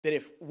that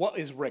if what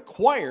is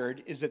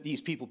required is that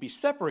these people be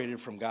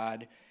separated from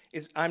God,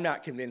 I'm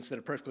not convinced that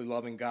a perfectly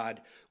loving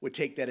God would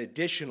take that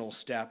additional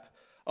step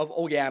of,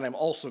 oh yeah, and I'm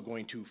also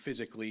going to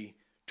physically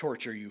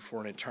torture you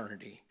for an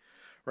eternity,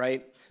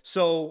 right?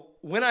 So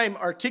when I'm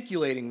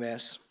articulating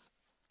this,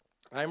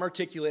 I'm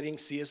articulating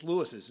C.S.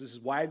 Lewis's. This is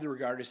widely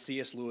regarded as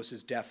C.S.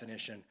 Lewis's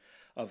definition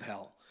of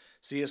hell.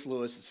 C.S.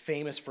 Lewis's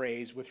famous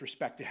phrase with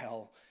respect to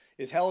hell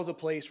is a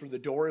place where the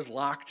door is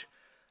locked,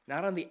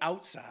 not on the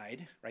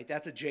outside, right?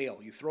 That's a jail.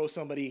 You throw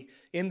somebody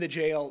in the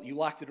jail, you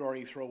lock the door, and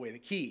you throw away the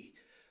key.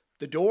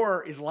 The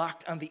door is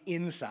locked on the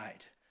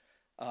inside.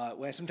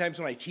 Sometimes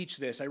when I teach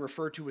this, I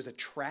refer to as a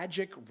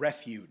tragic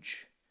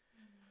refuge,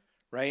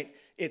 right?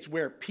 It's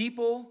where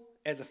people,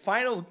 as a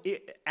final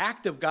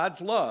act of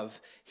God's love,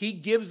 he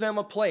gives them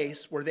a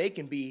place where they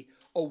can be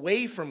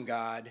away from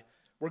God,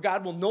 where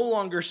God will no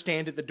longer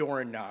stand at the door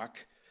and knock,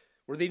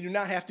 where they do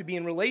not have to be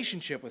in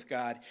relationship with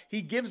God.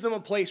 He gives them a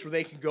place where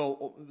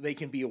they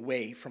can be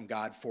away from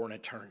God for an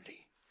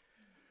eternity,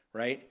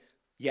 right?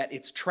 Yet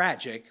it's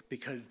tragic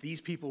because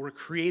these people were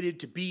created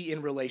to be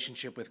in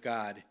relationship with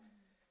God,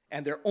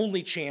 and their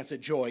only chance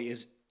at joy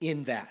is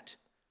in that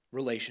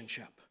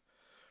relationship,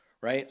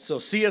 right? So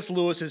C.S.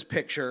 Lewis's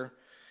picture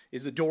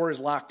is the door is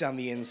locked on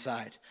the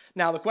inside.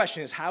 Now the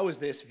question is, how is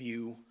this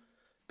view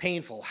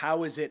painful?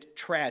 How is it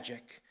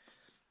tragic?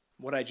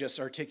 What I just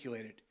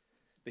articulated.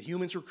 The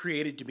humans were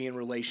created to be in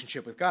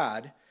relationship with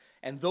God,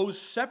 and those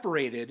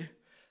separated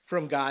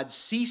from God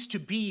cease to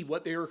be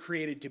what they were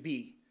created to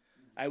be.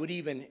 I would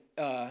even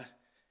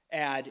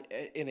add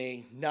in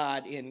a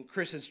nod in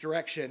Chris's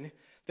direction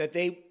that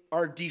they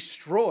are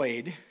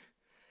destroyed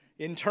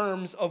in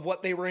terms of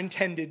what they were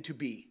intended to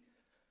be.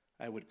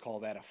 I would call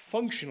that a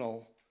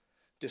functional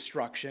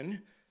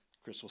destruction.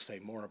 Chris will say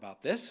more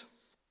about this.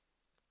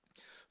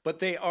 But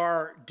they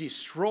are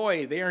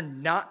destroyed. They are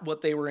not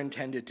what they were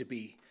intended to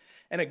be.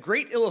 And a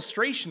great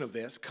illustration of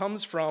this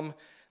comes from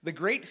the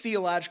great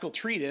theological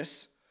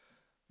treatise,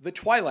 The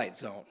Twilight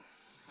Zone.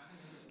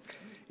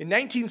 In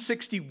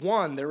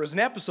 1961, there was an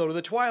episode of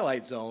The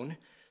Twilight Zone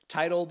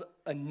titled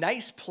A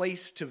Nice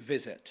Place to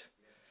Visit.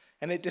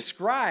 And it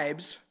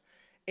describes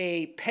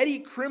a petty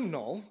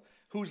criminal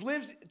who's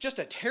lived just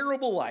a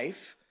terrible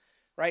life,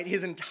 right?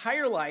 His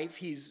entire life,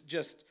 he's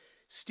just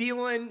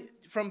stealing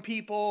from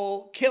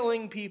people,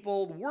 killing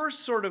people, the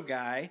worst sort of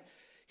guy.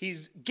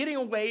 He's getting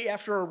away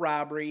after a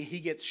robbery.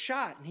 He gets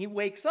shot, and he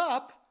wakes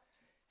up,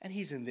 and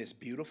he's in this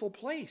beautiful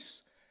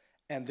place.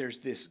 And there's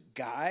this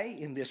guy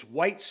in this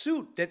white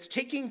suit that's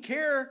taking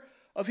care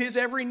of his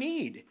every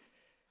need.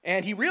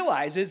 And he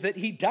realizes that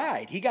he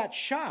died. He got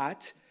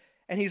shot,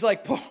 and he's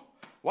like,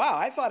 wow,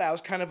 I thought I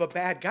was kind of a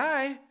bad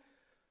guy,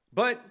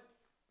 but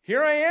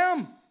here I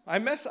am.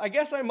 I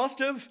guess I must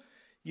have,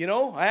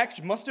 I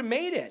actually must have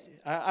made it.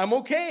 I'm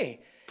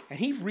okay. And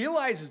he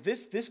realizes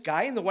this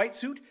guy in the white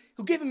suit,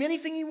 he'll give him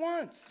anything he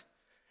wants,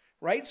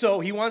 right? So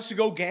he wants to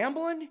go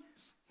gambling.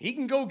 He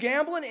can go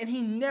gambling, and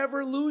he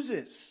never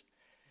loses.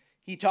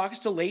 He talks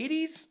to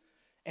ladies,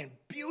 and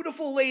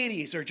beautiful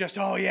ladies are just,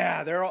 oh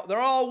yeah, they're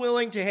all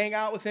willing to hang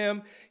out with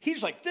him.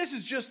 He's like, this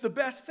is just the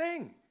best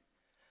thing.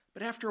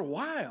 But after a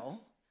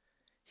while,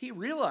 he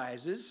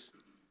realizes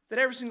that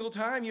every single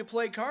time you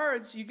play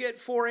cards, you get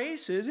 4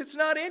 aces. It's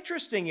not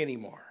interesting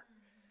anymore.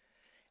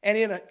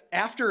 And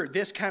after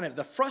this kind of,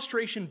 the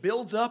frustration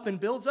builds up and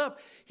builds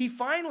up, he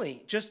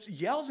finally just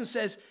yells and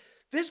says,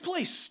 this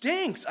place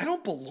stinks. I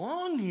don't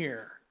belong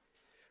here,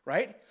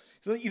 right?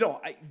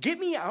 Get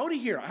me out of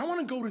here. I want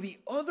to go to the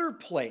other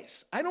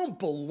place. I don't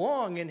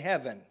belong in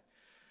heaven.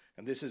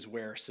 And this is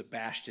where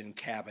Sebastian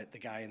Cabot, the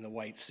guy in the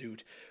white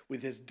suit,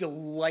 with his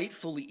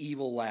delightfully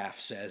evil laugh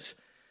says,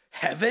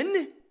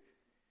 heaven?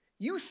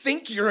 You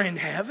think you're in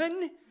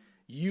heaven?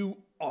 You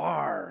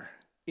are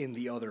in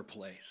the other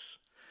place.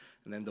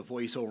 And then the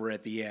voiceover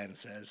at the end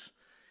says,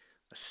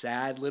 a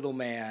sad little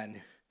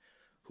man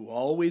who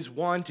always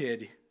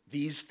wanted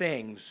these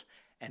things,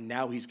 and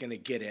now he's going to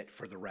get it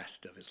for the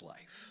rest of his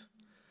life.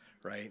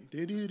 Right?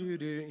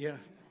 Yeah.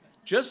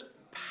 Just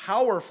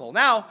powerful.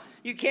 Now,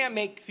 you can't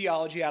make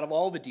theology out of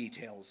all the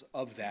details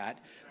of that,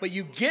 but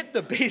you get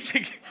the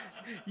basic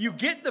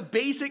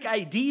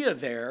idea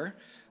there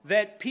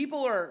that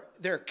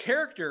their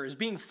character is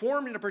being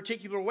formed in a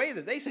particular way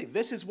that they say,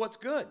 this is what's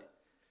good.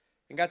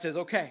 And God says,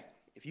 okay,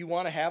 if you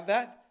want to have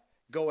that,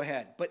 go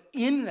ahead. But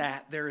in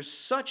that, there is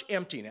such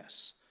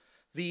emptiness.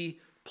 The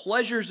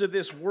pleasures of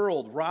this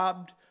world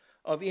robbed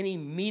of any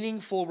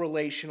meaningful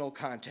relational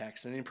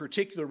context, and in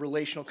particular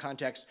relational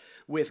context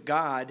with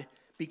God,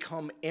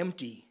 become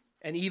empty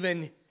and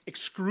even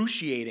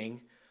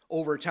excruciating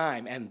over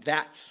time. And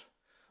that's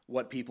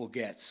what people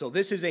get. So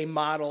this is a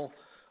model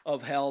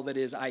of hell that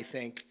is, I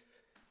think,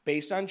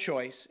 based on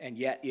choice and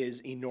yet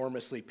is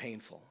enormously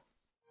painful.